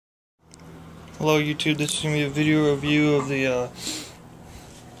Hello YouTube, this is going to be a video review of the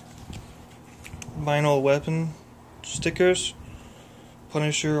vinyl weapon stickers.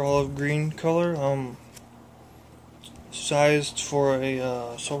 Punisher olive green color, sized for a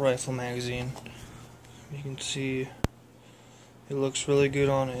assault rifle magazine. You can see it looks really good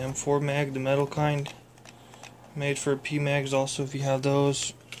on an M4 mag, the metal kind. Made for P-mags also if you have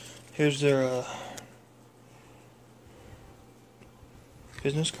those. Here's their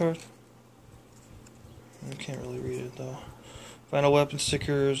business card. I can't really read it though. Vinyl weapon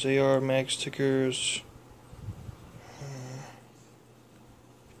stickers, AR mag stickers,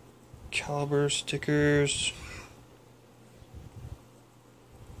 caliber stickers.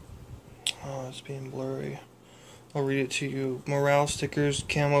 Oh, it's being blurry. I'll read it to you. Morale stickers,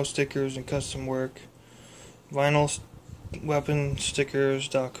 camo stickers, and custom work.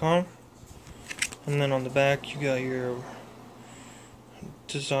 Vinylweaponstickers.com. And then on the back you got your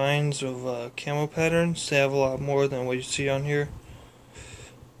designs of camo patterns. They have a lot more than what you see on here.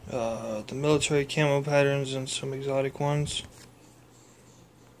 The military camo patterns and some exotic ones.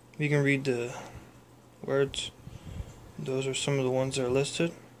 You can read the words. Those are some of the ones that are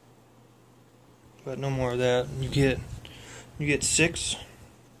listed. But no more of that. You get 6.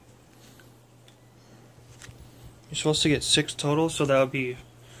 You're supposed to get 6 total, so that would be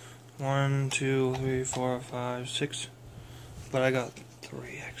 1, 2, 3, 4, 5, 6. But I got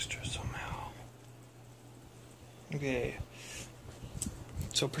 3 extra somehow. Okay.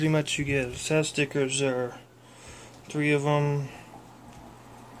 So pretty much you get a set of stickers. There are 3 of them.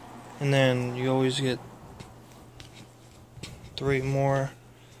 And then you always get 3 more.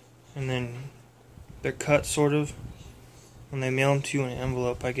 And then they're cut sort of. When they mail them to you in an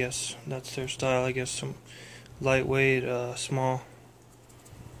envelope, I guess. That's their style. I guess some lightweight, small.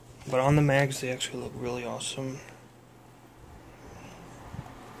 But on the mags they actually look really awesome.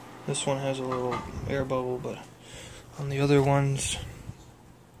 This one has a little air bubble, but on the other ones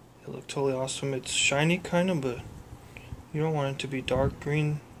they look totally awesome. It's shiny kinda, but you don't want it to be dark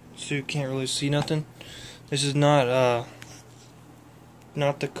green so you can't really see nothing. This is not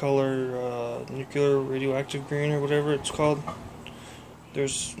the color nuclear radioactive green or whatever it's called.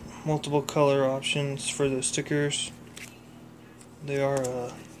 There's multiple color options for the stickers. They are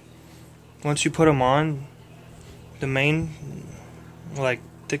once you put them on, the main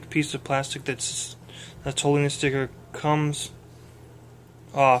thick piece of plastic that's holding the sticker comes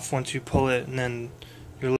off once you pull it, and then